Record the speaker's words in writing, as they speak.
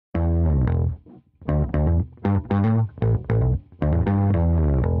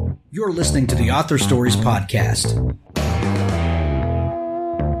You're listening to the Author Stories Podcast,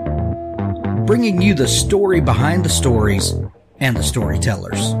 bringing you the story behind the stories and the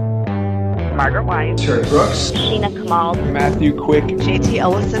storytellers. Margaret White, Terry Brooks, Sheena Kamal, Matthew Quick, JT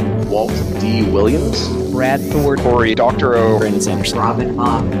Ellison, Walt D. Williams, Brad Thor, Corey, Dr. O, Brandon Sanderson, Robin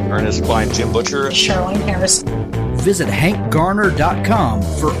Mock, Ernest Klein, Jim Butcher, Charlene Harris. Visit hankgarner.com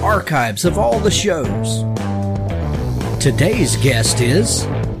for archives of all the shows. Today's guest is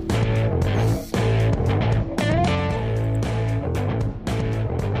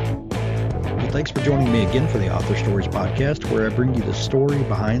Thanks for joining me again for the Author Stories Podcast, where I bring you the story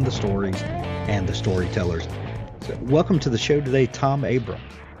behind the stories and the storytellers. So, welcome to the show today, Tom Abram.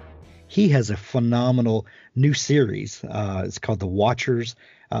 He has a phenomenal new series. It's called The Watchers.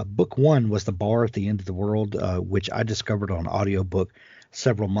 Book one was The Bar at the End of the World, which I discovered on audiobook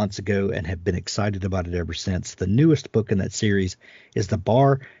several months ago and have been excited about it ever since. The newest book in that series is The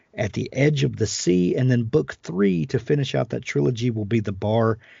Bar at the Edge of the Sea, and then book three to finish out that trilogy will be The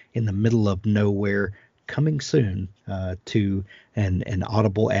Bar in the Middle of Nowhere, coming soon to an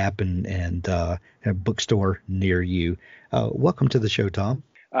Audible app and a bookstore near you. Welcome to the show, Tom.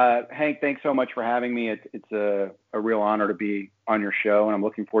 Hank, thanks so much for having me. It's a real honor to be on your show, and I'm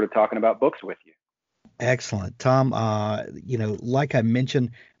looking forward to talking about books with you. Excellent. Tom, like I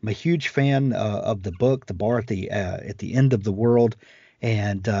mentioned, I'm a huge fan of the book, The Bar at the End of the World,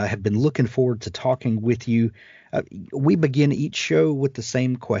 and have been looking forward to talking with you. We begin each show with the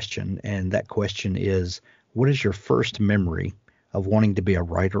same question, and that question is, what is your first memory of wanting to be a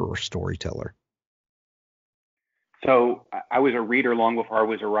writer or storyteller? So I was a reader long before I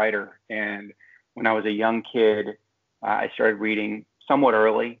was a writer, and when I was a young kid, I started reading somewhat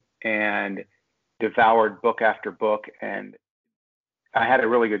early and devoured book after book, and I had a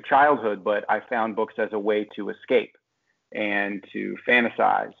really good childhood, but I found books as a way to escape and to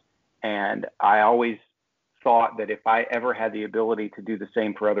fantasize. And I always thought that if I ever had the ability to do the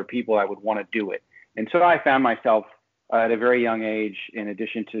same for other people, I would want to do it. And so I found myself at a very young age, in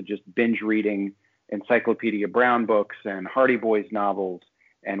addition to just binge reading Encyclopedia Brown books and Hardy Boys novels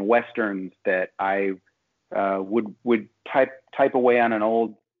and Westerns, that I would type away on an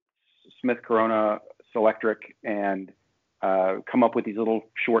old Smith Corona Selectric and come up with these little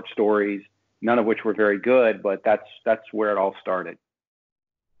short stories, none of which were very good, but that's where it all started.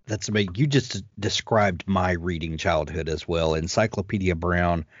 That's amazing. You just described my reading childhood as well. Encyclopedia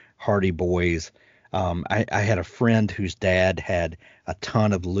Brown, Hardy Boys. I had a friend whose dad had a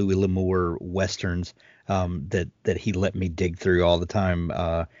ton of Louis L'Amour Westerns that he let me dig through all the time.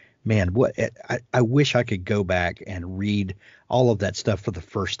 I wish I could go back and read all of that stuff for the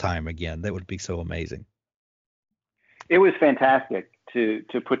first time again. That would be so amazing. It was fantastic to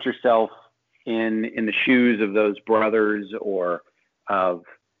put yourself in the shoes of those brothers or of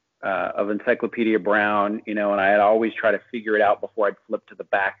Encyclopedia Brown, and I had always tried to figure it out before I'd flip to the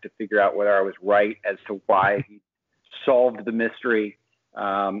back to figure out whether I was right as to why he solved the mystery.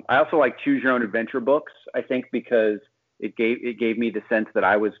 I also like choose your own adventure books, I think, because it gave me the sense that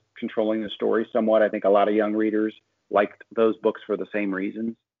I was controlling the story somewhat. I think a lot of young readers liked those books for the same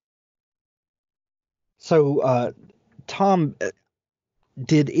reasons. So, Tom,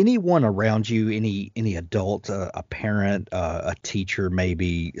 did anyone around you, any adult, a parent, a teacher,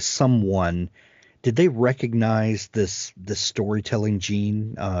 maybe someone, did they recognize this storytelling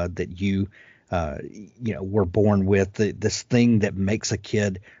gene that you were born with, this thing that makes a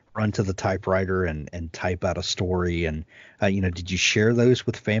kid run to the typewriter and type out a story? And did you share those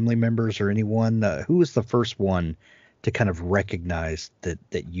with family members or anyone? Who was the first one to kind of recognize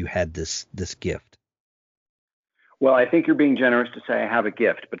that you had this gift? Well, I think you're being generous to say I have a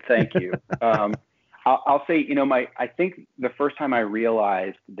gift, but thank you. I'll say, I think the first time I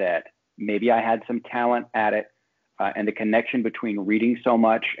realized that maybe I had some talent at it and the connection between reading so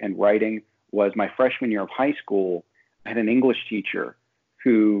much and writing was my freshman year of high school. I had an English teacher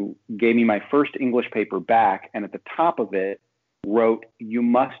who gave me my first English paper back, and at the top of it wrote, "You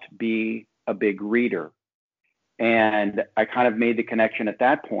must be a big reader." And I kind of made the connection at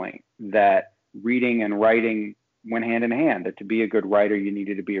that point that reading and writing went hand in hand, that to be a good writer, you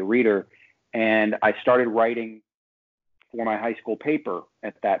needed to be a reader. And I started writing for my high school paper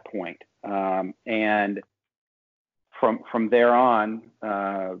at that point. And from there on,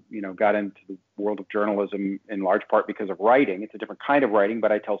 got into the world of journalism in large part because of writing. It's a different kind of writing,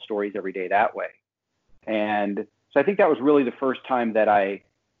 but I tell stories every day that way. And so I think that was really the first time that I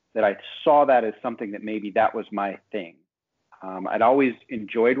saw that as something that maybe that was my thing. I'd always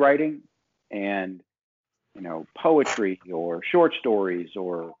enjoyed writing, and poetry or short stories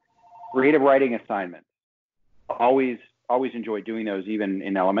or creative writing assignments always always enjoyed doing those, even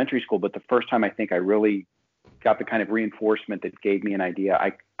in elementary school. But the first time I think I really got the kind of reinforcement that gave me an idea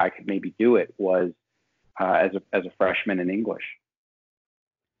I could maybe do it was as a freshman in English.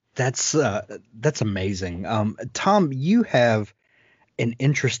 That's amazing. Tom, you have an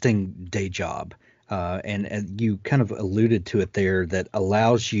interesting day job, and you kind of alluded to it there, that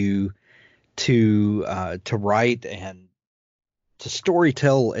allows you to write and to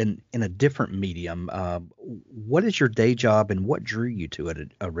storytell in a different medium. What is your day job, and what drew you to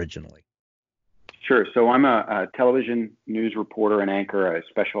it originally? Sure. So I'm a television news reporter and anchor. I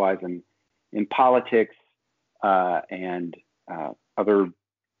specialize in politics and other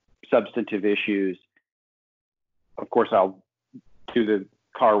substantive issues. Of course, I'll do the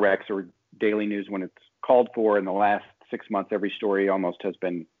car wrecks or daily news when it's called for. In the last 6 months, every story almost has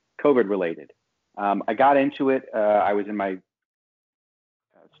been COVID related. I got into it. I was in my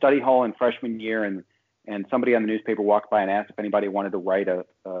study hall in freshman year, and somebody on the newspaper walked by and asked if anybody wanted to write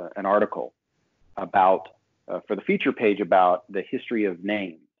an article about for the feature page about the history of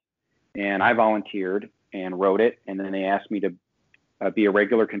names. And I volunteered and wrote it. And then they asked me to be a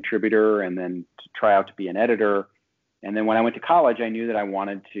regular contributor and then to try out to be an editor. And then when I went to college, I knew that I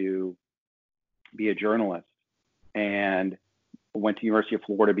wanted to be a journalist, and went to University of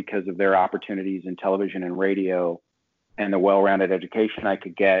Florida because of their opportunities in television and radio and the well-rounded education I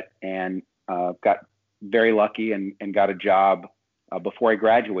could get, and got very lucky and got a job before I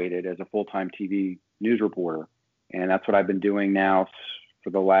graduated as a full-time TV news reporter. And that's what I've been doing now for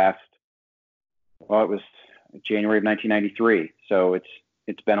the last, well, it was January of 1993. So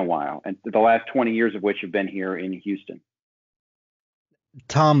it's been a while, and the last 20 years of which have been here in Houston.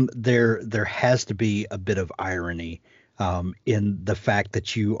 Tom, there has to be a bit of irony in the fact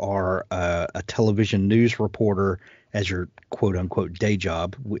that you are a television news reporter as your quote unquote day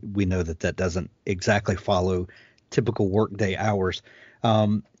job. We know that doesn't exactly follow typical workday hours.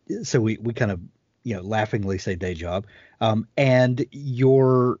 So we kind of, laughingly say day job. And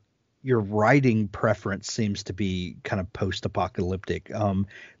your writing preference seems to be kind of post-apocalyptic.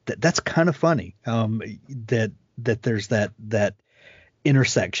 That's kind of funny. That there's that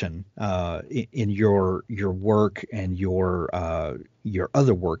intersection in your work and your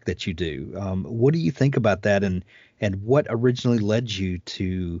other work that you do. What do you think about that, and what originally led you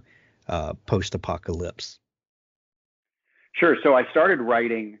to post-apocalypse? Sure. So I started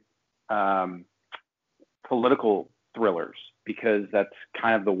writing political thrillers because that's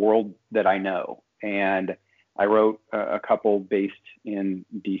kind of the world that I know. And I wrote a couple based in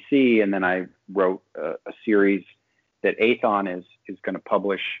DC, and then I wrote a series that Aethon is going to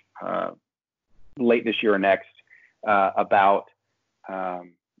publish late this year or next about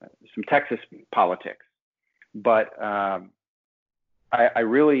some Texas politics. But I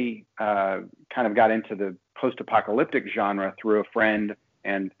really kind of got into the post-apocalyptic genre through a friend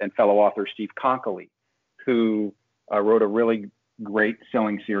and fellow author Steve Konkoly, who wrote a really great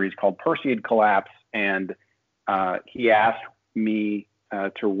selling series called Perseid Collapse. And he asked me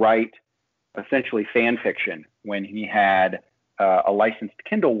to write essentially fan fiction when he had a licensed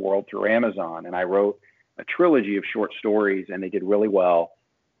Kindle world through Amazon. And I wrote a trilogy of short stories, and they did really well.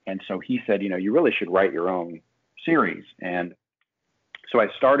 And so he said, you really should write your own series. And so I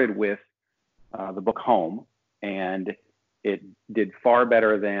started with the book Home, and it did far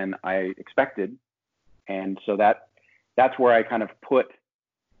better than I expected. And so that's where I kind of put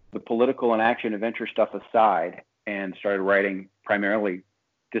the political and action adventure stuff aside and started writing primarily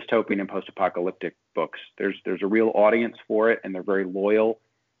dystopian and post-apocalyptic books. There's a real audience for it, and they're very loyal,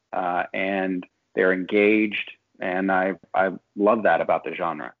 and they're engaged, and I love that about the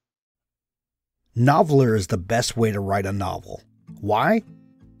genre. Noveler is the best way to write a novel. Why?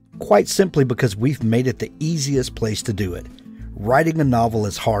 Quite simply because we've made it the easiest place to do it. Writing a novel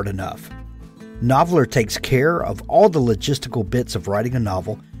is hard enough. Noveler takes care of all the logistical bits of writing a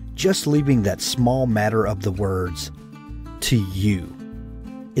novel, just leaving that small matter of the words to you.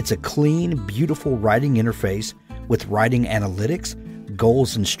 It's a clean, beautiful writing interface with writing analytics,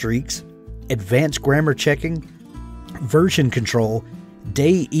 goals and streaks, advanced grammar checking, version control,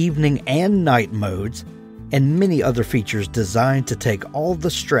 day, evening, and night modes, and many other features designed to take all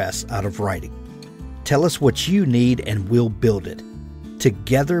the stress out of writing. Tell us what you need and we'll build it.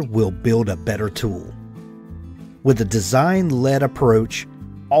 Together, we'll build a better tool. With a design-led approach,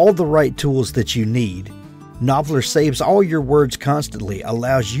 all the right tools that you need, Noveler saves all your words constantly,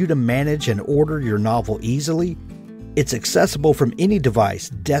 allows you to manage and order your novel easily. It's accessible from any device,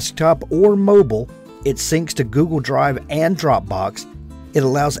 desktop or mobile. It syncs to Google Drive and Dropbox. It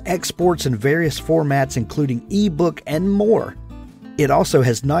allows exports in various formats, including ebook and more. It also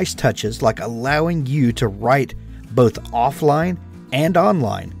has nice touches like allowing you to write both offline and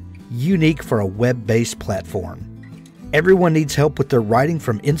online, unique for a web-based platform. Everyone needs help with their writing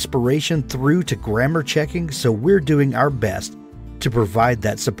from inspiration through to grammar checking, so we're doing our best to provide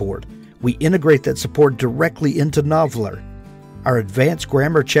that support. We integrate that support directly into Noveler. Our advanced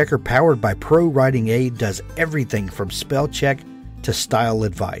grammar checker powered by Pro Writing Aid does everything from spell check to style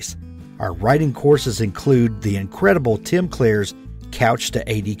advice. Our writing courses include the incredible Tim Clare's Couch to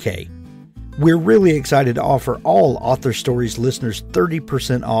ADK. We're really excited to offer all Author Stories listeners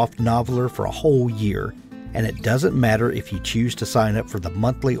 30% off Noveler for a whole year. And it doesn't matter if you choose to sign up for the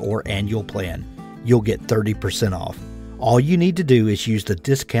monthly or annual plan. You'll get 30% off. All you need to do is use the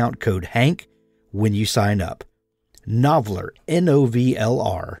discount code HANK when you sign up. Noveler,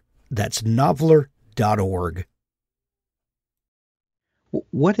 N-O-V-L-R. That's noveler.org.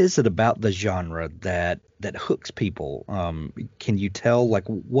 What is it about the genre that hooks people? Can you tell, like,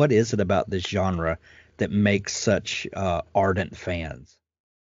 what is it about this genre that makes such ardent fans?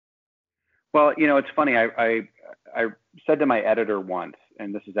 Well, it's funny. I said to my editor once,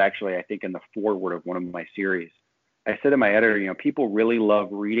 and this is actually, I think, in the foreword of one of my series, I said to my editor, people really love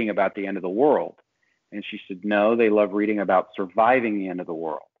reading about the end of the world. And she said, no, they love reading about surviving the end of the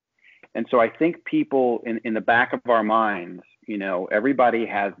world. And so I think people in the back of our minds, everybody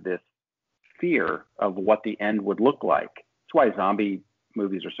has this fear of what the end would look like. It's why zombie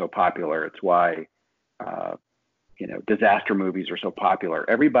movies are so popular. It's why, disaster movies are so popular.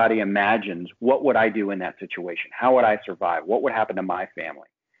 Everybody imagines, what would I do in that situation? How would I survive? What would happen to my family?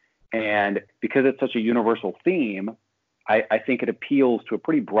 And because it's such a universal theme, I think it appeals to a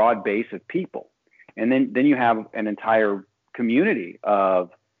pretty broad base of people. And then you have an entire community of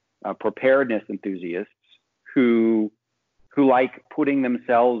preparedness enthusiasts who like putting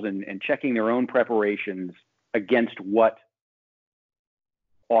themselves and checking their own preparations against what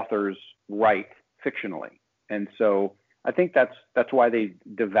authors write fictionally. And so I think that's why they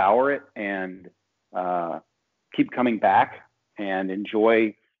devour it and keep coming back and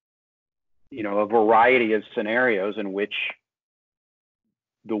enjoy, a variety of scenarios in which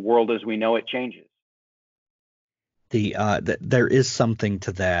the world as we know it changes. There is something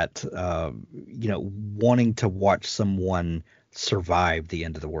to that, wanting to watch someone survive the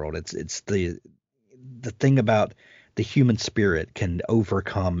end of the world. It's the thing about the human spirit can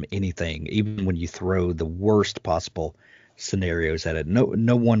overcome anything, even when you throw the worst possible scenarios at it.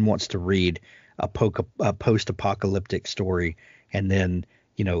 No one wants to read a post-apocalyptic story and then,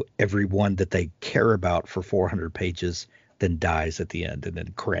 everyone that they care about for 400 pages then dies at the end and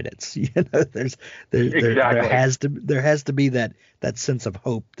then credits. There has to be that sense of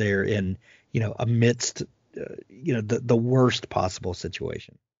hope there in, amidst, the worst possible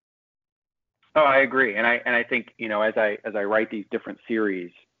situation. Oh, I agree. And I think, as I write these different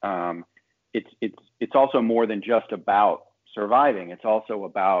series, it's also more than just about surviving. It's also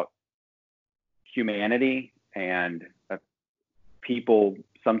about humanity, and people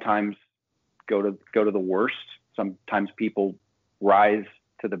sometimes go to the worst. Sometimes people rise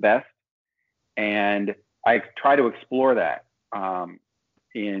to the best. And I try to explore that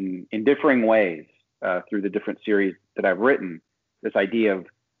in differing ways through the different series that I've written, this idea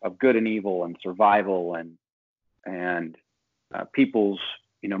of good and evil and survival and people's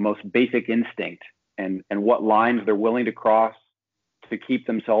most basic instinct and what lines they're willing to cross to keep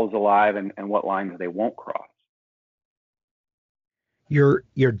themselves alive and what lines they won't cross. Your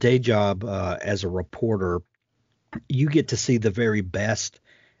day job as a reporter, you get to see the very best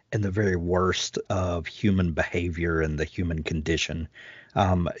and the very worst of human behavior and the human condition.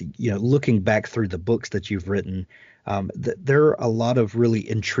 Looking back through the books that you've written, there are a lot of really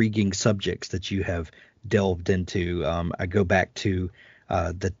intriguing subjects that you have delved into. I go back to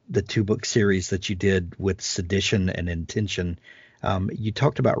the 2-book series that you did with Sedition and Intention. You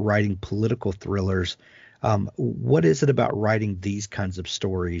talked about writing political thrillers. What is it about writing these kinds of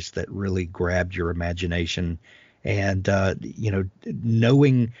stories that really grabbed your imagination? And,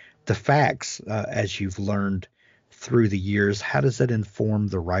 knowing the facts as you've learned through the years, how does that inform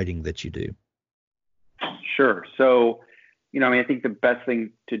the writing that you do? Sure. So, I think the best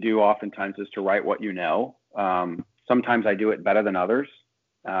thing to do oftentimes is to write what you know. Sometimes I do it better than others.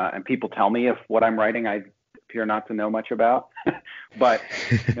 And people tell me if what I'm writing I appear not to know much about. But,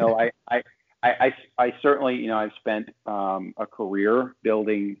 I certainly, I've spent a career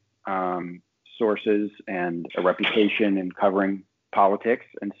building sources and a reputation in covering politics.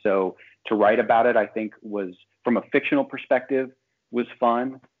 And so to write about it, I think was, from a fictional perspective, was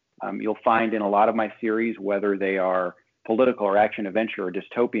fun. You'll find in a lot of my series, whether they are political or action adventure or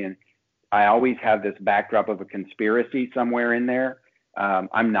dystopian, I always have this backdrop of a conspiracy somewhere in there.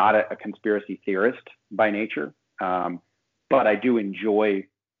 I'm not a conspiracy theorist by nature. But I do enjoy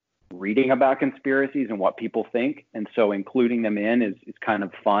reading about conspiracies and what people think. And so including them in is kind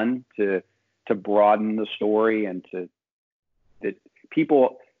of fun to broaden the story, and that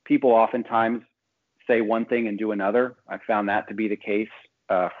people oftentimes say one thing and do another. I found that to be the case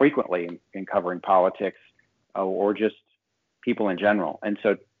frequently in covering politics or just people in general. And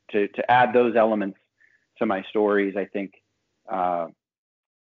so to add those elements to my stories, I think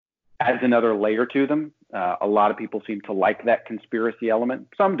adds another layer to them. A lot of people seem to like that conspiracy element.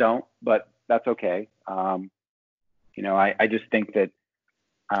 Some don't, but that's okay. I just think that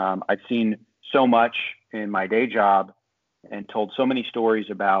I've seen so much in my day job and told so many stories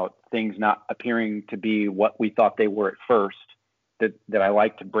about things not appearing to be what we thought they were at first, that I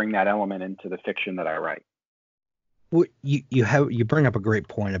like to bring that element into the fiction that I write. Well, you bring up a great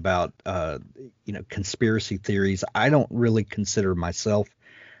point about conspiracy theories. I don't really consider myself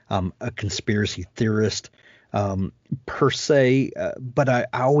a conspiracy theorist per se, but I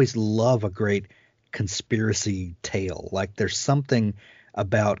always love a great conspiracy tale. Like there's something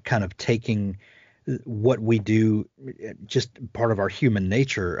about kind of taking what we do, just part of our human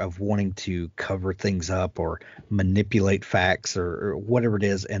nature of wanting to cover things up or manipulate facts or whatever it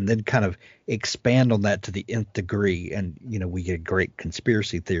is, and then kind of expand on that to the nth degree. And, we get a great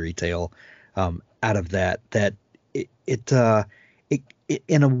conspiracy theory tale out of that it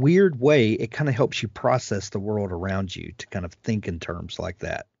in a weird way, it kind of helps you process the world around you to kind of think in terms like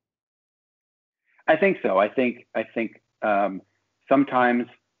that. I think so. I think sometimes,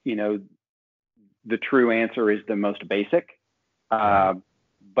 the true answer is the most basic, and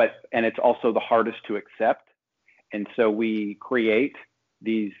it's also the hardest to accept. And so we create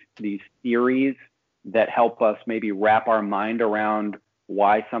these theories that help us maybe wrap our mind around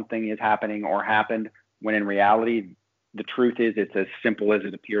why something is happening or happened, when in reality, the truth is it's as simple as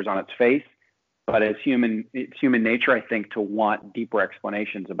it appears on its face. But it's human nature, I think, to want deeper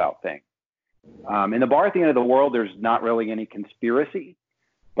explanations about things. In the bar at the end of the world, there's not really any conspiracy,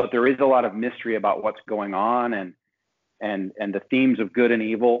 but there is a lot of mystery about what's going on, and the themes of good and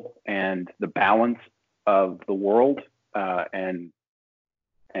evil and the balance of the world and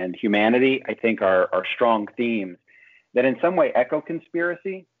humanity, I think are strong themes that in some way echo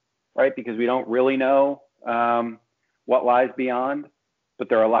conspiracy, right? Because we don't really know what lies beyond, but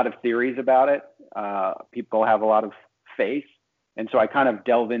there are a lot of theories about it. People have a lot of faith. And so I kind of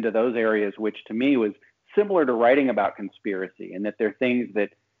delve into those areas, which to me was similar to writing about conspiracy, and that there are things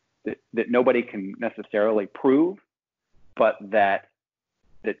that nobody can necessarily prove, but that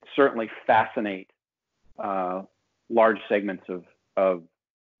certainly fascinate large segments of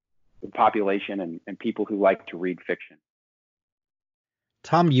the population and people who like to read fiction.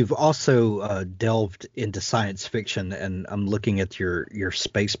 Tom, you've also delved into science fiction, and I'm looking at your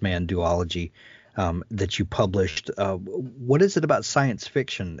Spaceman duology that you published. What is it about science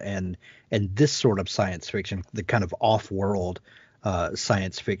fiction and this sort of science fiction, the kind of off-world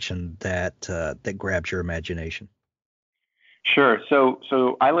science fiction that grabs your imagination? Sure.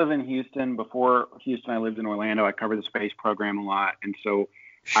 So I live in Houston. Before Houston, I lived in Orlando. I covered the space program a lot, and so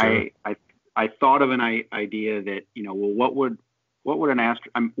sure. I thought of an idea that what would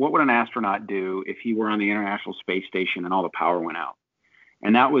an astronaut do if he were on the International Space Station and all the power went out?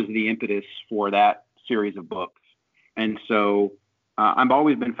 And that was the impetus for that series of books. And so I've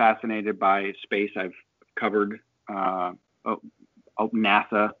always been fascinated by space. I've covered NASA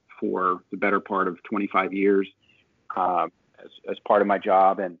for the better part of 25 years as part of my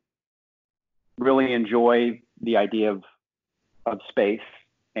job, and really enjoy the idea of space.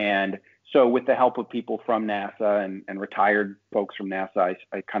 And so with the help of people from NASA and retired folks from NASA,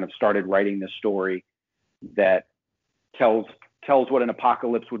 I kind of started writing this story that tells what an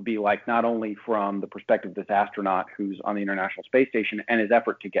apocalypse would be like, not only from the perspective of this astronaut who's on the International Space Station and his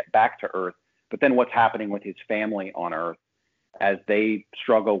effort to get back to Earth, but then what's happening with his family on Earth as they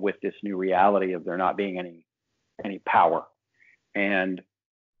struggle with this new reality of there not being any power. And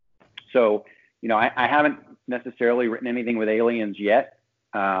so, I haven't necessarily written anything with aliens yet,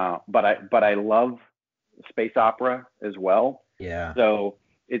 but I love space opera as well. Yeah. So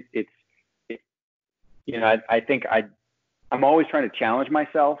I think I'm always trying to challenge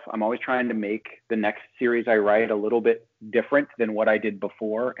myself. I'm always trying to make the next series I write a little bit different than what I did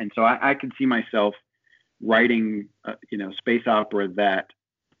before. And so I could see myself writing, space opera that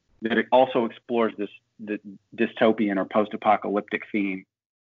it also explores the dystopian or post-apocalyptic theme.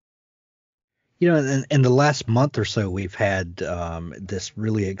 In the last month or so, we've had this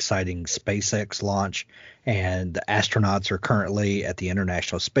really exciting SpaceX launch, and the astronauts are currently at the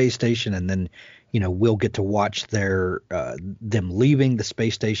International Space Station, and then, we'll get to watch them leaving the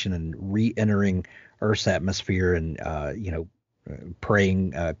space station and re-entering Earth's atmosphere, and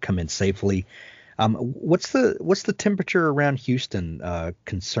praying come in safely. What's the temperature around Houston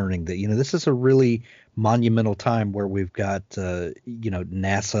concerning that? This is a really monumental time where we've got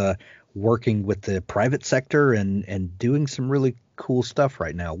NASA working with the private sector and doing some really cool stuff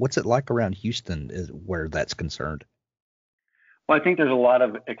right now. What's it like around Houston where that's concerned? Well, I think there's a lot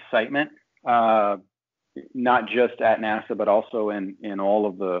of excitement, not just at NASA, but also in all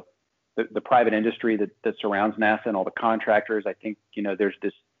of the private industry that surrounds NASA and all the contractors. I think,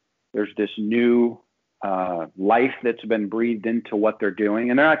 there's this new life that's been breathed into what they're doing.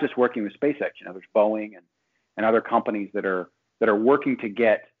 And they're not just working with SpaceX. There's Boeing and other companies that are working to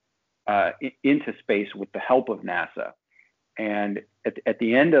get into space with the help of NASA. And at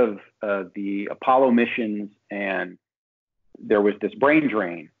the end of the Apollo missions, and there was this brain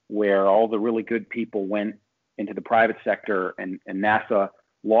drain where all the really good people went into the private sector, and NASA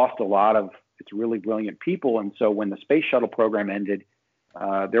lost a lot of its really brilliant people. And so when the space shuttle program ended,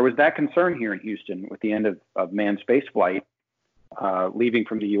 there was that concern here in Houston with the end of manned space flight, leaving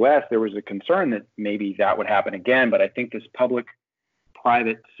from the U.S. There was a concern that maybe that would happen again. But I think this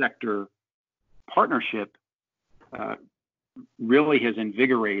public-private sector partnership really has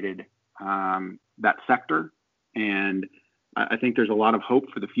invigorated that sector. And I think there's a lot of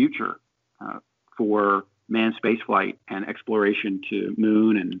hope for the future for manned space flight and exploration to the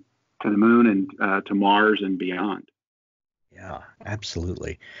moon and to Mars and beyond. Yeah,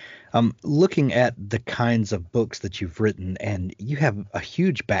 absolutely. Looking at the kinds of books that you've written, and you have a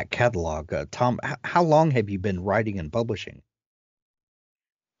huge back catalog, Tom, how long have you been writing and publishing?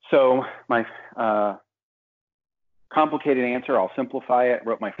 So my complicated answer, I'll simplify it.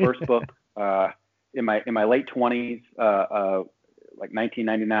 Wrote my first book in my late 20s, like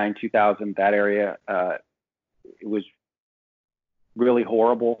 1999, 2000, that area. It was really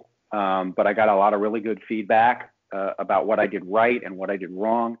horrible, but I got a lot of really good feedback about what I did right and what I did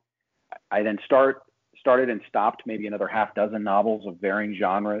wrong. I then started and stopped maybe another half dozen novels of varying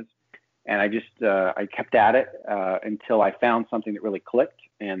genres. And I kept at it until I found something that really clicked,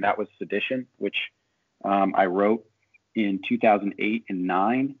 and that was Sedition, which I wrote in 2008 and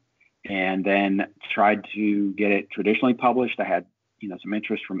 2009, and then tried to get it traditionally published. I had some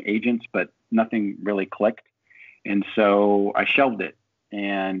interest from agents, but nothing really clicked. And so I shelved it.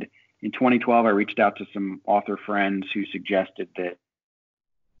 And in 2012, I reached out to some author friends who suggested that,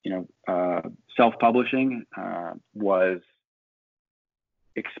 self-publishing was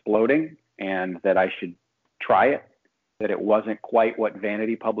exploding and that I should try it, that it wasn't quite what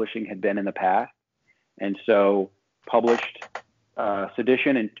vanity publishing had been in the past. And so published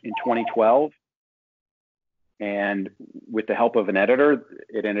Sedition in 2012. And with the help of an editor,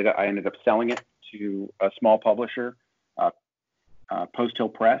 I ended up selling it to a small publisher, Post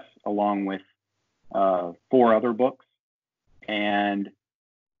Press, along with 4 other books. And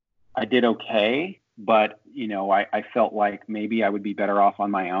I did okay, but I felt like maybe I would be better off on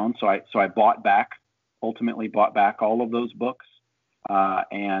my own. So I ultimately bought back all of those books,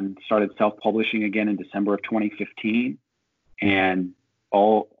 and started self-publishing again in December of 2015. And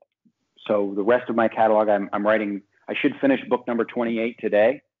so the rest of my catalog, I'm writing. I should finish book number 28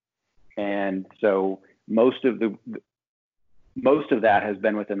 today, and so most of that has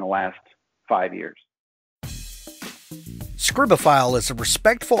been within the last 5 years. Scribophile is a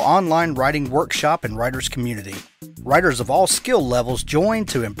respectful online writing workshop and writers community. Writers of all skill levels join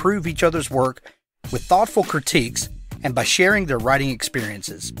to improve each other's work with thoughtful critiques and by sharing their writing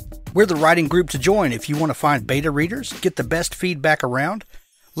experiences. We're the writing group to join if you want to find beta readers, get the best feedback around,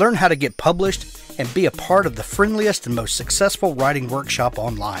 learn how to get published, and be a part of the friendliest and most successful writing workshop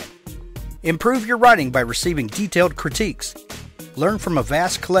online. Improve your writing by receiving detailed critiques. Learn from a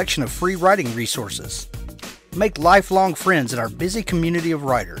vast collection of free writing resources. Make lifelong friends in our busy community of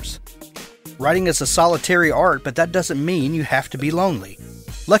writers. Writing is a solitary art, but that doesn't mean you have to be lonely.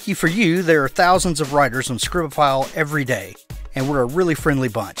 Lucky for you, there are thousands of writers on Scribophile every day, and we're a really friendly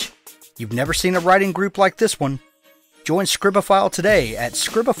bunch. You've never seen a writing group like this one? Join Scribophile today at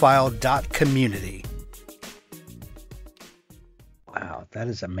scribophile.community. Wow, that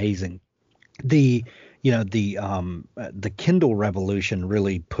is amazing. The Kindle revolution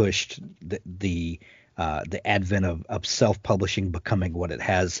really pushed the advent of self-publishing becoming what it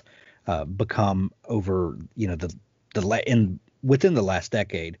has become over within the last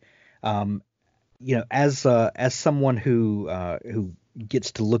decade. As someone who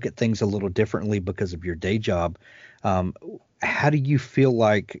gets to look at things a little differently because of your day job. How do you feel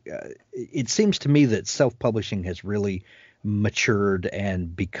like it seems to me that self-publishing has really matured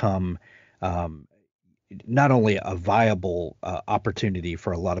and become not only a viable opportunity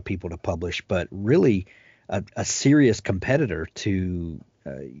for a lot of people to publish, but really a serious competitor to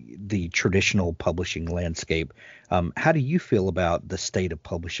the traditional publishing landscape. How do you feel about the state of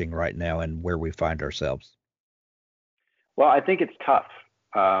publishing right now and where we find ourselves? Well, I think it's tough.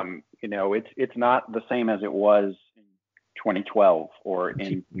 It's not the same as it was in 2012 or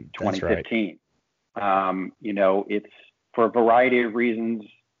in 2015. Right. It's for a variety of reasons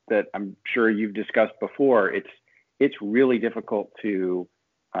that I'm sure you've discussed before. It's really difficult to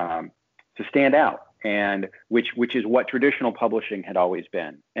stand out, and which is what traditional publishing had always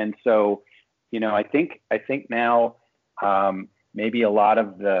been. And so, I think now maybe a lot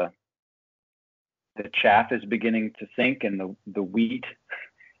of the chaff is beginning to sink and the wheat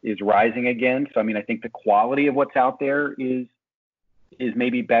is rising again. So, I think the quality of what's out there is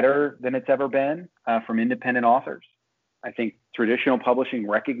maybe better than it's ever been from independent authors. I think traditional publishing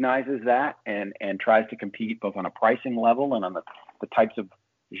recognizes that and tries to compete both on a pricing level and on the types of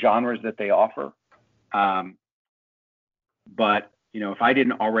genres that they offer. But if I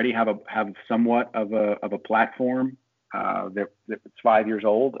didn't already have somewhat of a platform that's 5 years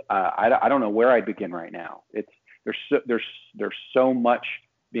old, I don't know where I'd begin right now. There's so much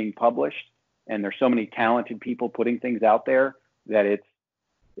being published, and there's so many talented people putting things out there that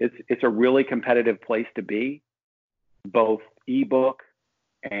it's a really competitive place to be. Both ebook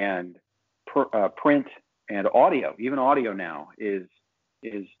and print and audio, even audio now is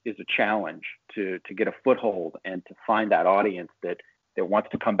a challenge to get a foothold and to find that audience that wants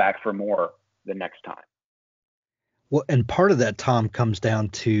to come back for more the next time. Well, and part of that, Tom, comes down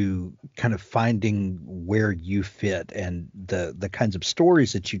to kind of finding where you fit and the kinds of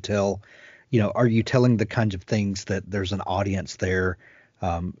stories that you tell. Are you telling the kinds of things that there's an audience there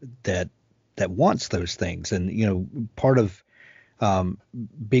that wants those things? And, part of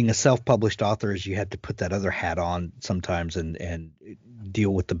being a self-published author is you have to put that other hat on sometimes and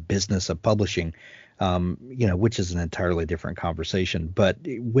deal with the business of publishing, which is an entirely different conversation. But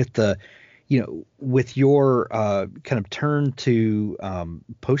with with your kind of turn to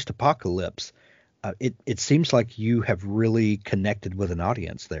post-apocalypse, it seems like you have really connected with an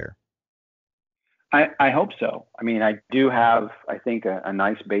audience there. I hope so. I do have, I think, a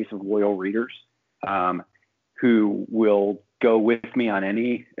nice base of loyal readers who will go with me on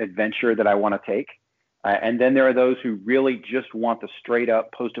any adventure that I want to take. And then there are those who really just want the straight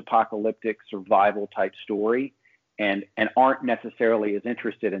up post-apocalyptic survival type story and aren't necessarily as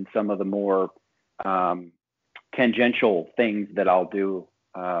interested in some of the more tangential things that I'll do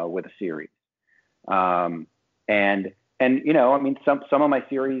with a series. Some of my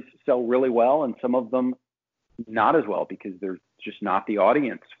series sell really well and some of them not as well because there's just not the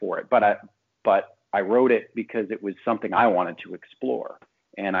audience for it. But I wrote it because it was something I wanted to explore,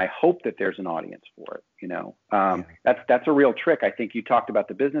 and I hope that there's an audience for it. That's a real trick. I think you talked about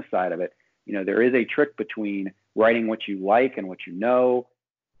the business side of it. There is a trick between writing what you like and what you know,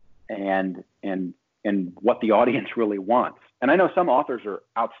 and what the audience really wants. And I know some authors are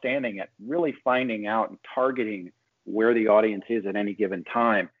outstanding at really finding out and targeting where the audience is at any given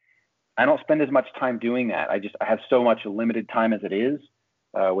time. I don't spend as much time doing that. I have so much limited time as it is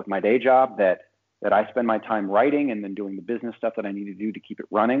with my day job that I spend my time writing and then doing the business stuff that I need to do to keep it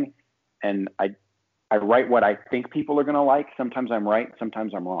running. And I write what I think people are going to like. Sometimes I'm right,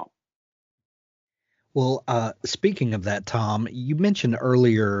 sometimes I'm wrong. Well, speaking of that, Tom, you mentioned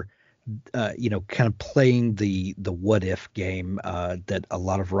earlier, kind of playing the what if game that a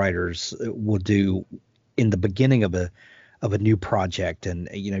lot of writers will do in the beginning of a new project, and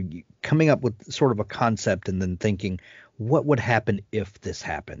coming up with sort of a concept and then thinking, what would happen if this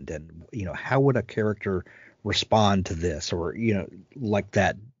happened, and how would a character respond to this, or like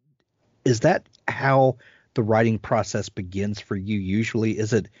that. Is that how the writing process begins for you usually?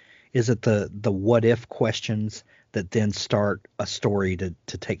 Is it the what if questions that then start a story to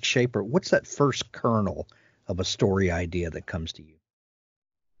take shape, or what's that first kernel of a story idea that comes to you?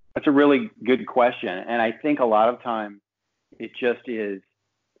 That's a really good question. And I think a lot of times it just is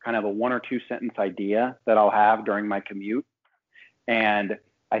kind of a 1 or 2 sentence idea that I'll have during my commute. And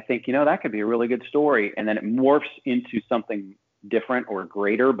I think, that could be a really good story. And then it morphs into something different or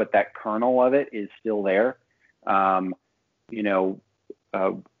greater, but that kernel of it is still there.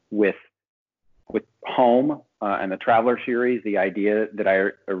 With Home and the Traveler series, the idea that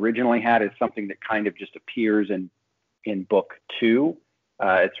I originally had is something that kind of just appears in book 2.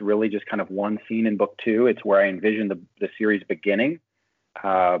 It's really just kind of one scene in book 2. It's where I envision the series beginning.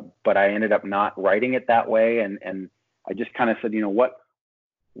 but I ended up not writing it that way. And I just kind of said,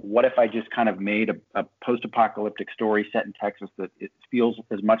 what if I just kind of made a post-apocalyptic story set in Texas that it feels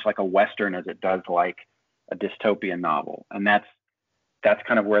as much like a Western as it does like a dystopian novel. And that's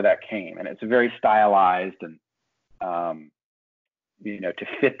kind of where that came. And it's very stylized and, to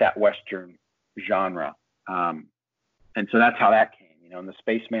fit that Western genre. And so that's how that came. In the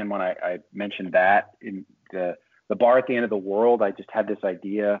Spaceman one, I mentioned that. In the Bar at the End of the World, I just had this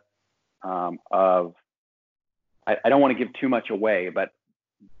idea of, I don't want to give too much away, but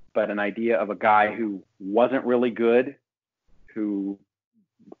an idea of a guy who wasn't really good, who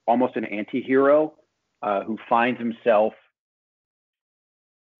almost an anti-hero, who finds himself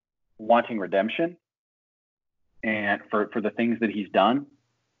wanting redemption and for the things that he's done.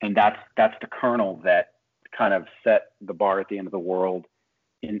 And that's the kernel that kind of set the Bar at the End of the World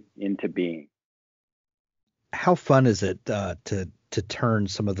into being. How fun is it to turn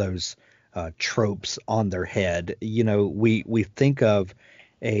some of those tropes on their head? We think of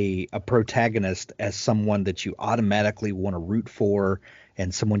a protagonist as someone that you automatically want to root for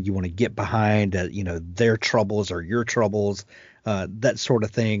and someone you want to get behind, their troubles or your troubles, that sort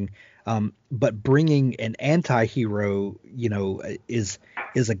of thing. But bringing an anti-hero,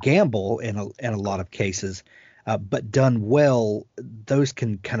 is a gamble in a lot of cases. But done well, those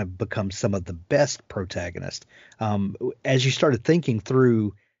can kind of become some of the best protagonists. As you started thinking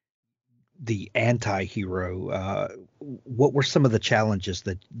through the anti-hero, what were some of the challenges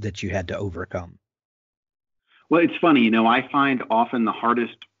that you had to overcome? Well, it's funny, I find often the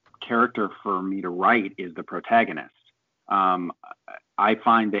hardest character for me to write is the protagonist. I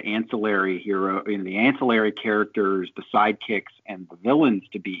find the ancillary hero, the ancillary characters, the sidekicks, and the villains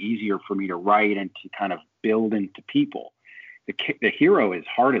to be easier for me to write and to kind of build into people. The hero is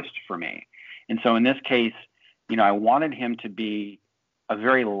hardest for me. And so in this case, I wanted him to be a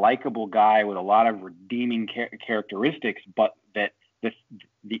very likable guy with a lot of redeeming characteristics, but that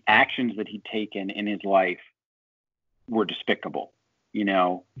the actions that he'd taken in his life were despicable.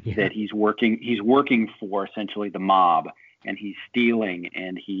 That he's working for essentially the mob, and he's stealing,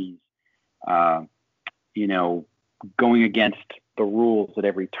 and he's going against the rules at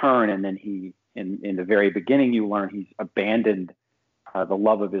every turn. And then he, in the very beginning, you learn he's abandoned the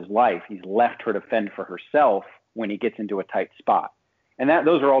love of his life. He's left her to fend for herself when he gets into a tight spot. And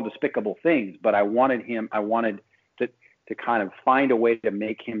those are all despicable things, but I wanted to kind of find a way to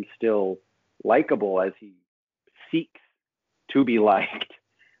make him still likable as he seeks to be liked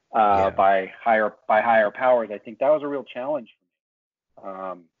by higher powers. I think that was a real challenge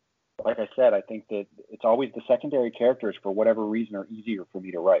for me. Like I said, I think that it's always the secondary characters, for whatever reason, are easier for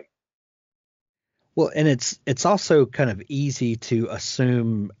me to write. Well, and it's also kind of easy to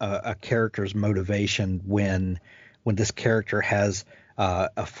assume a character's motivation when this character has a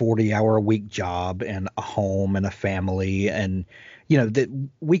 40-hour-a-week job and a home and a family, and that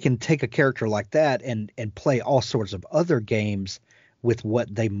we can take a character like that and play all sorts of other games with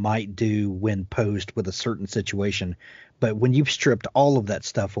what they might do when posed with a certain situation. But when you've stripped all of that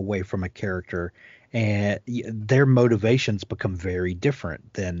stuff away from a character, and their motivations become very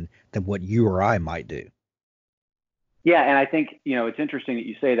different than what you or I might do. Yeah, and I think it's interesting that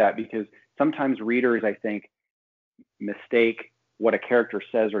you say that, because sometimes readers, I think, mistake what a character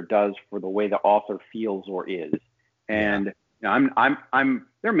says or does for the way the author feels or is. And I'm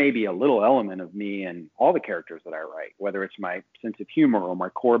there may be a little element of me in all the characters that I write, whether it's my sense of humor or my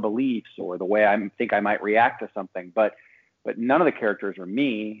core beliefs or the way I think I might react to something, but none of the characters are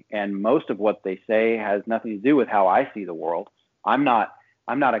me, and most of what they say has nothing to do with how I see the world. I'm not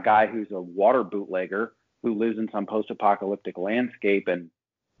a guy who's a water bootlegger who lives in some post-apocalyptic landscape and,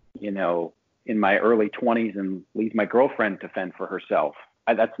 in my early 20s and leaves my girlfriend to fend for herself.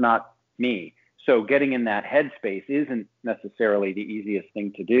 That's not me. So getting in that headspace isn't necessarily the easiest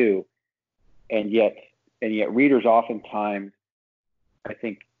thing to do. And yet readers oftentimes, I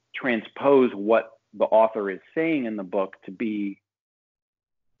think, transpose what the author is saying in the book to be,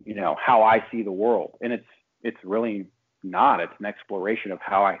 how I see the world. And it's really not. It's an exploration of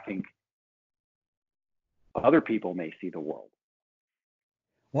how I think other people may see the world.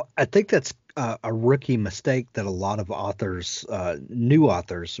 Well, I think that's a rookie mistake that a lot of authors, new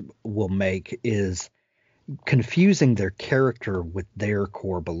authors, will make, is confusing their character with their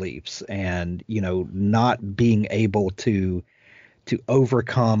core beliefs, and not being able to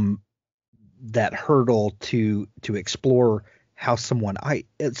overcome that hurdle to explore how someone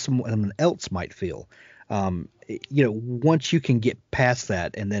else might feel. Once you can get past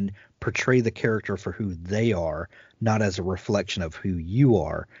that and then portray the character for who they are, not as a reflection of who you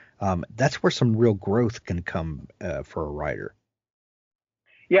are, that's where some real growth can come for a writer.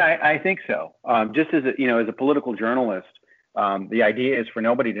 Yeah, I think so. Just as as a political journalist, the idea is for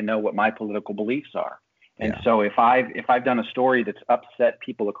nobody to know what my political beliefs are. And so if I've done a story that's upset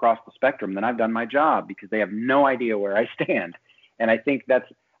people across the spectrum, then I've done my job, because they have no idea where I stand. And I think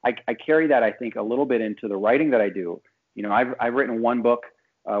I carry that, I think, a little bit into the writing that I do. I've written one book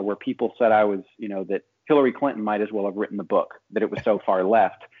where people said I was, that Hillary Clinton might as well have written the book, that it was so far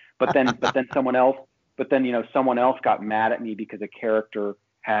left. But then someone else got mad at me because a character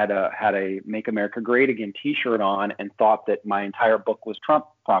had a Make America Great Again T-shirt on and thought that my entire book was Trump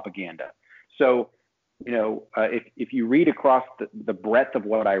propaganda. So, if you read across the breadth of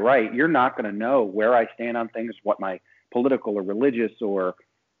what I write, you're not going to know where I stand on things, what my political or religious or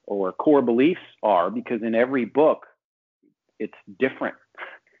core beliefs are, because in every book, it's different.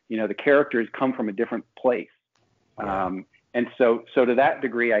 The characters come from a different place. And so to that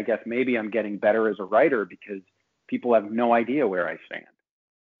degree, I guess maybe I'm getting better as a writer because people have no idea where I stand.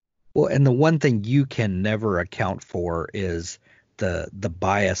 Well, and the one thing you can never account for is the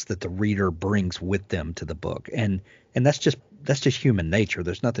bias that the reader brings with them to the book. And that's just human nature.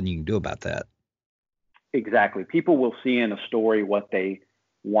 There's nothing you can do about that. Exactly. People will see in a story what they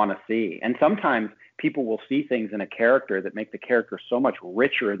want to see. And sometimes people will see things in a character that make the character so much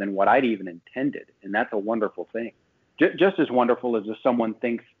richer than what I'd even intended. And that's a wonderful thing. Just as wonderful as if someone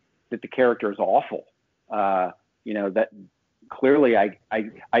thinks that the character is awful. That clearly I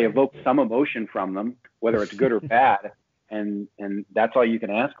evoke some emotion from them, whether it's good or bad. And that's all you can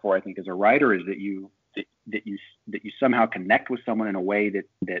ask for, I think, as a writer, is that you somehow connect with someone in a way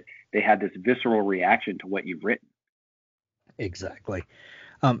that they had this visceral reaction to what you've written. Exactly.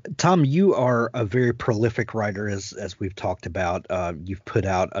 Tom, you are a very prolific writer, as we've talked about. You've put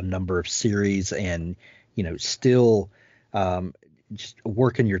out a number of series, and still just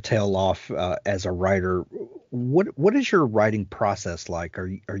working your tail off as a writer. What is your writing process like?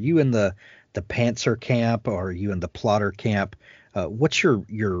 Are you in the pantser camp, or are you in the plotter camp? What's your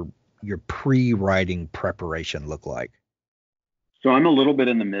pre-writing preparation look like? So I'm a little bit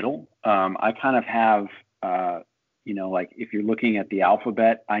in the middle. I kind of have, like if you're looking at the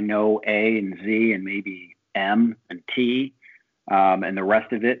alphabet, I know A and Z and maybe M and T, and the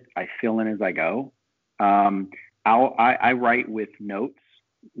rest of it I fill in as I go. I write with notes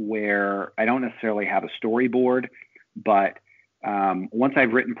where I don't necessarily have a storyboard, but once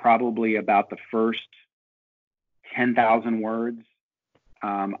I've written probably about the first 10,000 words,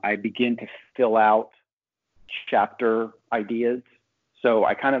 I begin to fill out chapter ideas. So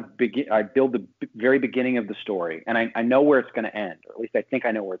I kind of I build the very beginning of the story, and I know where it's going to end, or at least I think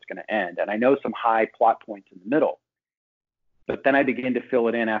I know where it's going to end. And I know some high plot points in the middle, but then I begin to fill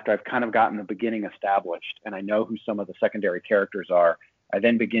it in after I've kind of gotten the beginning established, and I know who some of the secondary characters are. I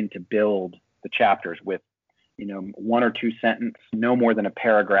then begin to build the chapters with, one or two sentence, no more than a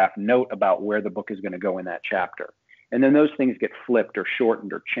paragraph note about where the book is going to go in that chapter. And then those things get flipped or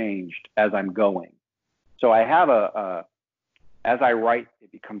shortened or changed as I'm going. So I have as I write,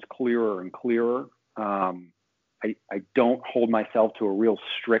 it becomes clearer and clearer. I don't hold myself to a real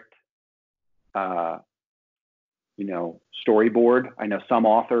strict, storyboard. I know some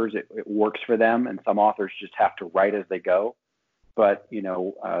authors, it works for them, and some authors just have to write as they go. But,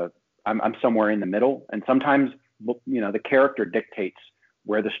 I'm somewhere in the middle. And sometimes, the character dictates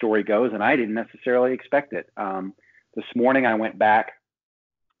where the story goes, and I didn't necessarily expect it. This morning I went back.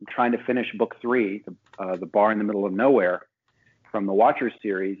 I'm trying to finish book 3, the Bar in the Middle of Nowhere, from the Watchers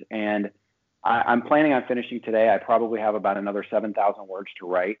series, and I'm planning on finishing today. I probably have about another 7,000 words to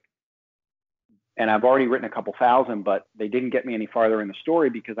write, and I've already written a couple thousand, but they didn't get me any farther in the story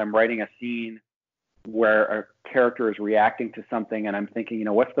because I'm writing a scene where a character is reacting to something, and I'm thinking,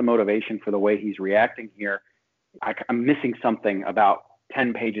 what's the motivation for the way he's reacting here? I'm missing something about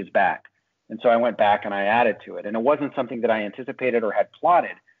 10 pages back. And so I went back and I added to it, and it wasn't something that I anticipated or had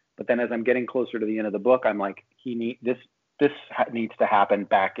plotted. But then as I'm getting closer to the end of the book, I'm like, this needs to happen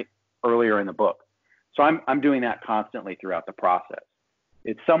back earlier in the book. So I'm doing that constantly throughout the process.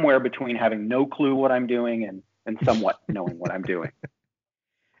 It's somewhere between having no clue what I'm doing and somewhat knowing what I'm doing.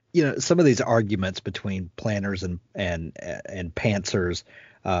 Some of these arguments between planners and pantsers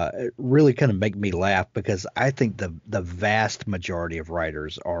really kind of make me laugh, because I think the vast majority of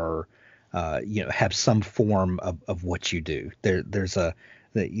writers are have some form of what you do. They're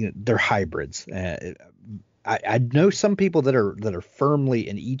hybrids. I know some people that are firmly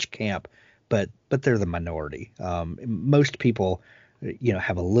in each camp, but they're the minority. Most people,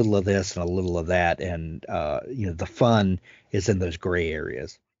 have a little of this and a little of that, and the fun is in those gray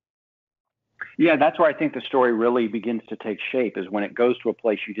areas. Yeah, that's where I think the story really begins to take shape, is when it goes to a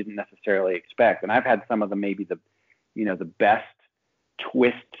place you didn't necessarily expect. And I've had some of maybe the best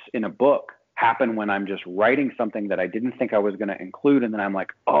twists in a book happen when I'm just writing something that I didn't think I was going to include, and then I'm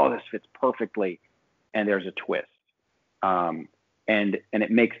like, oh, this fits perfectly, and there's a twist, and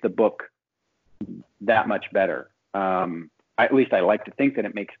it makes the book that much better. At least I like to think that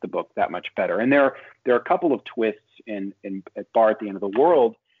it makes the book that much better. And there are a couple of twists in Bar at the End of the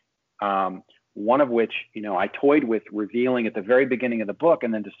World. One of which, I toyed with revealing at the very beginning of the book,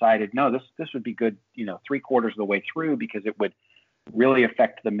 and then decided, no, this would be good, 3/4 of the way through, because it would really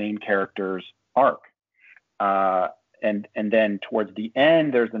affect the main character's arc. And then towards the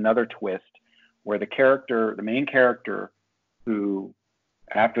end, there's another twist where the main character, who,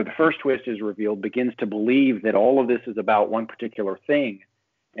 after the first twist is revealed, begins to believe that all of this is about one particular thing.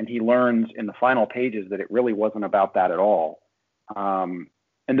 And he learns in the final pages that it really wasn't about that at all. And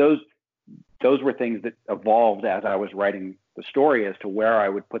those were things that evolved as I was writing the story as to where I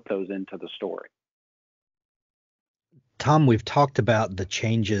would put those into the story. Tom, we've talked about the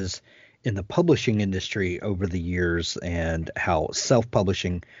changes in the publishing industry over the years and how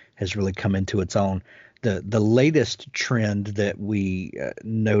self-publishing has really come into its own. The latest trend that we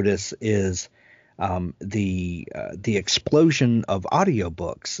notice is the explosion of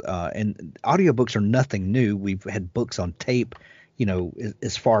audiobooks. And audiobooks are nothing new. We've had books on tape,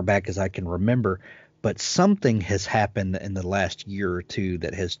 as far back as I can remember, but something has happened in the last year or two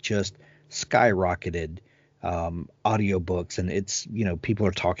that has just skyrocketed audiobooks, and it's, people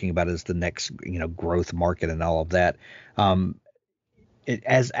are talking about it as the next, growth market and all of that.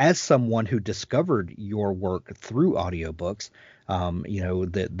 As someone who discovered your work through audiobooks,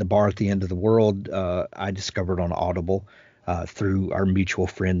 the Bar at the End of the World, I discovered on Audible through our mutual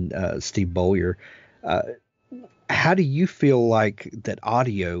friend Steve Bowyer. How do you feel like that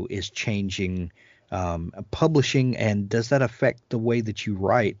audio is changing publishing, and does that affect the way that you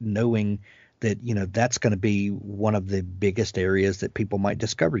write, knowing that, that's going to be one of the biggest areas that people might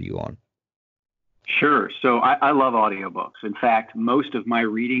discover you on? Sure. So I love audiobooks. In fact, most of my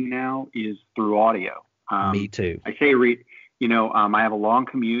reading now is through audio. Me too. I say read, I have a long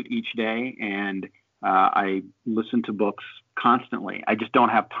commute each day, and I listen to books constantly. I just don't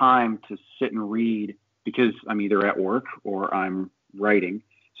have time to sit and read because I'm either at work or I'm writing.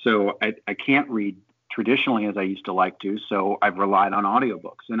 So I can't read traditionally as I used to like to. So I've relied on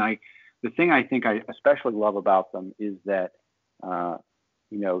audiobooks. And the thing I think I especially love about them is that,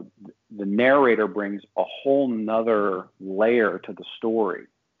 the narrator brings a whole nother layer to the story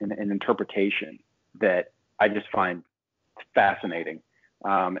and interpretation that I just find fascinating.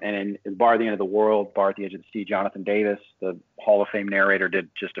 And in Bar at the End of the World, Bar at the Edge of the Sea, Jonathan Davis, the Hall of Fame narrator, did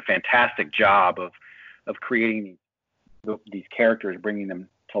just a fantastic job of creating these characters, bringing them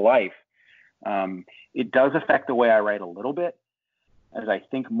to life. It does affect the way I write a little bit. As I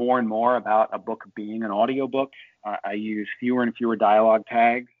think more and more about a book being an audiobook, I use fewer and fewer dialogue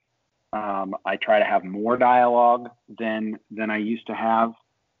tags. I try to have more dialogue than I used to have,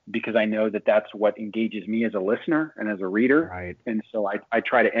 because I know that that's what engages me as a listener and as a reader. Right. And so I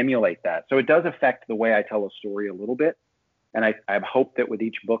try to emulate that. So it does affect the way I tell a story a little bit. And I hope that with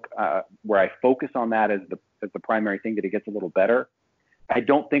each book, where I focus on that as the primary thing, that it gets a little better. I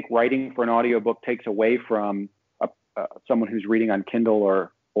don't think writing for an audiobook takes away from someone who's reading on Kindle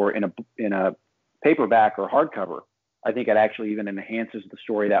or in a paperback or hardcover. I think it actually even enhances the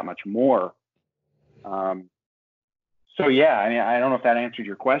story that much more. So yeah, I mean, I don't know if that answered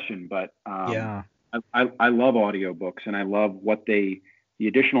your question, but Yeah. I love audiobooks, and I love the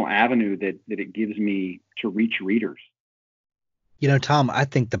additional avenue that it gives me to reach readers. Tom, I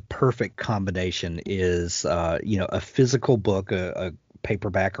think the perfect combination is, a physical book, a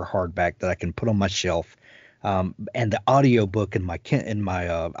paperback or hardback that I can put on my shelf, and the audio book in my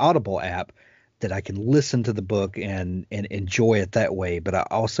Audible app that I can listen to the book and enjoy it that way. But I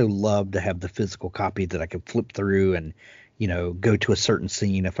also love to have the physical copy that I can flip through and, go to a certain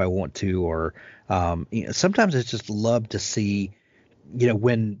scene if I want to, or, sometimes I just love to see,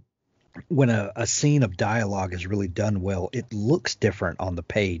 when a scene of dialogue is really done well, it looks different on the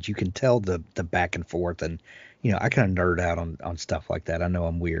page. You can tell the back and forth, and I kind of nerd out on stuff like that. I know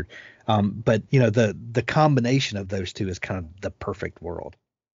I'm weird, but the combination of those two is kind of the perfect world.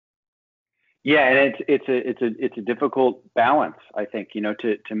 Yeah, and it's a difficult balance, I think,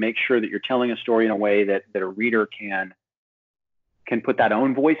 to make sure that you're telling a story in a way that a reader can put that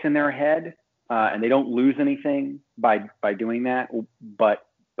own voice in their head, and they don't lose anything by doing that, but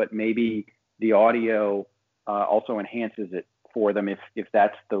maybe the audio also enhances it for them if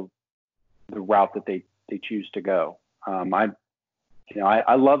that's the route that they choose to go. I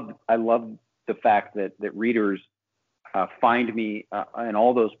love the fact that readers find me in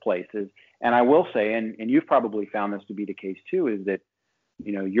all those places. And I will say, and you've probably found this to be the case too, is that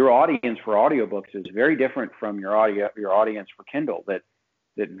your audience for audiobooks is very different from your audience for Kindle.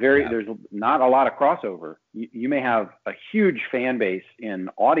 There's not a lot of crossover. You may have a huge fan base in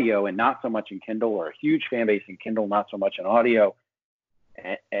audio and not so much in Kindle, or a huge fan base in Kindle, not so much in audio.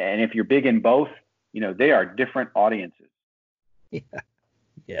 And if you're big in both, they are different audiences. Yeah.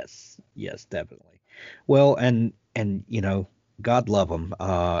 Yes, definitely. Well, and God love them.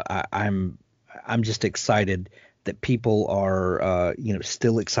 I'm just excited that people are,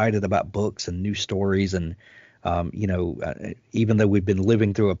 still excited about books and new stories. And, even though we've been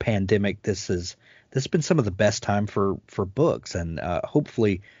living through a pandemic, this has been some of the best time for books, and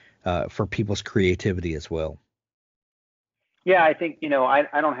hopefully for people's creativity as well. Yeah, I think,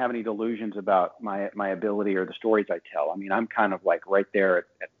 I don't have any delusions about my ability or the stories I tell. I mean, I'm kind of like right there at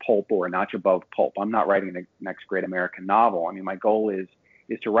pulp or a notch above pulp. I'm not writing the next great American novel. I mean, my goal is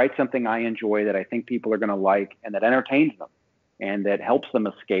to write something I enjoy, that I think people are going to like, and that entertains them, and that helps them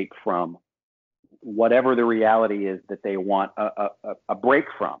escape from whatever the reality is that they want a break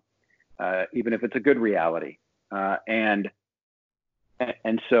from, even if it's a good reality. And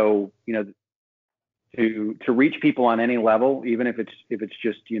so, to reach people on any level, even if it's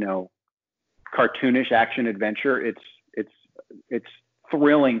just, cartoonish action adventure, it's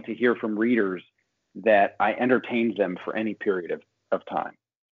thrilling to hear from readers that I entertained them for any period of time.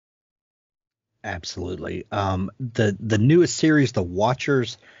 Absolutely. The newest series, The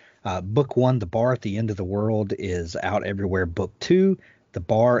Watchers, book 1, The Bar at the End of the World, is out everywhere. Book 2, The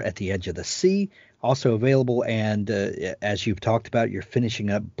Bar at the Edge of the Sea, also available. And as you've talked about, you're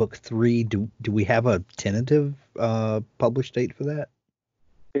finishing up book 3. Do we have a tentative published date for that?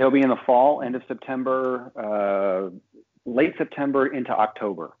 It'll be in the fall, end of September, late September into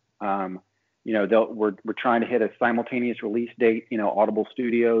October. We're trying to hit a simultaneous release date. Audible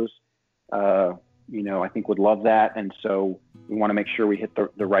Studios, I think would love that. And so we want to make sure we hit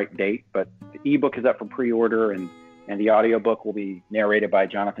the right date. But the ebook is up for pre-order, and the audiobook will be narrated by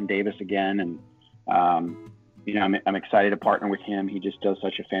Jonathan Davis again. And, I'm excited to partner with him. He just does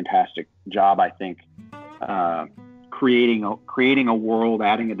such a fantastic job, I think, creating a world,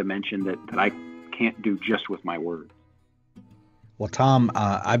 adding a dimension that I can't do just with my words. Well, Tom,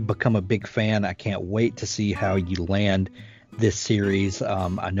 I've become a big fan. I can't wait to see how you land this series.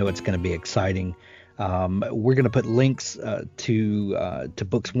 I know it's going to be exciting. We're going to put links to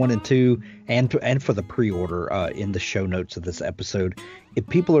books 1 and 2 and for the pre-order in the show notes of this episode. If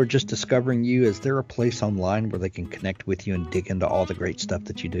people are just discovering you, is there a place online where they can connect with you and dig into all the great stuff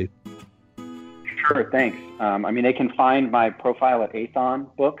that you do? Sure, thanks. They can find my profile at Aethon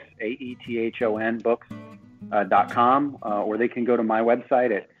Books, AETHON Books.com, or they can go to my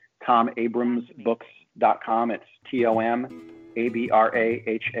website at tomabramsbooks.com. It's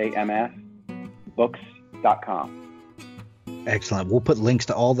TOMABRAHAMS books.com. Excellent. We'll put links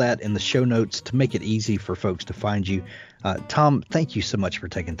to all that in the show notes to make it easy for folks to find you. Tom, thank you so much for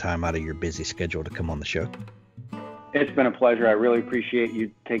taking time out of your busy schedule to come on the show. It's been a pleasure. I really appreciate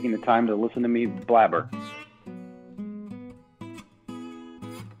you taking the time to listen to me blabber.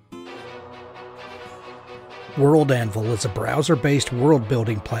 World Anvil is a browser-based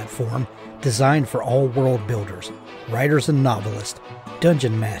world-building platform designed for all world builders, writers and novelists,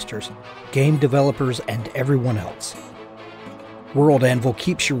 dungeon masters, game developers, and everyone else. World Anvil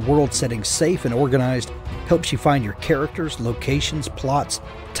keeps your world setting safe and organized, helps you find your characters, locations, plots,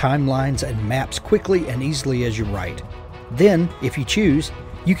 timelines, and maps quickly and easily as you write. Then, if you choose,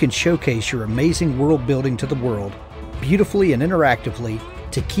 you can showcase your amazing world building to the world, beautifully and interactively,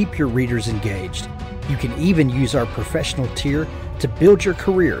 to keep your readers engaged. You can even use our professional tier to build your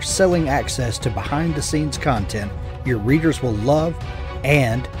career selling access to behind-the-scenes content your readers will love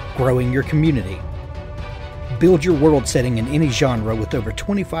and growing your community. Build your world setting in any genre with over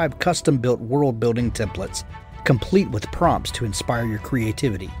 25 custom-built world-building templates, complete with prompts to inspire your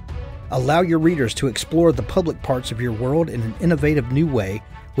creativity. Allow your readers to explore the public parts of your world in an innovative new way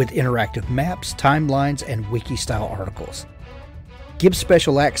with interactive maps, timelines, and wiki-style articles. Give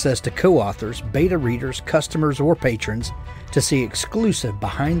special access to co-authors, beta readers, customers, or patrons to see exclusive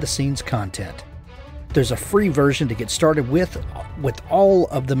behind-the-scenes content. There's a free version to get started with all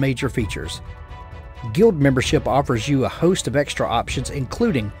of the major features. Guild membership offers you a host of extra options,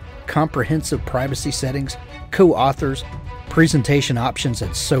 including comprehensive privacy settings, co-authors, presentation options,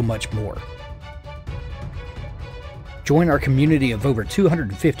 and so much more. Join our community of over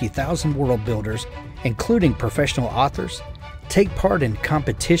 250,000 world builders, including professional authors. Take part in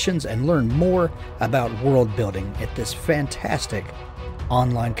competitions and learn more about world building at this fantastic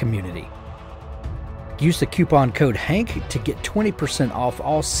online community. Use the coupon code HANK to get 20% off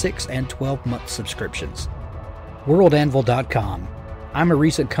all 6 and 12-month subscriptions. WorldAnvil.com. I'm a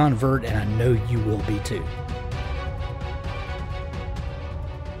recent convert, and I know you will be too.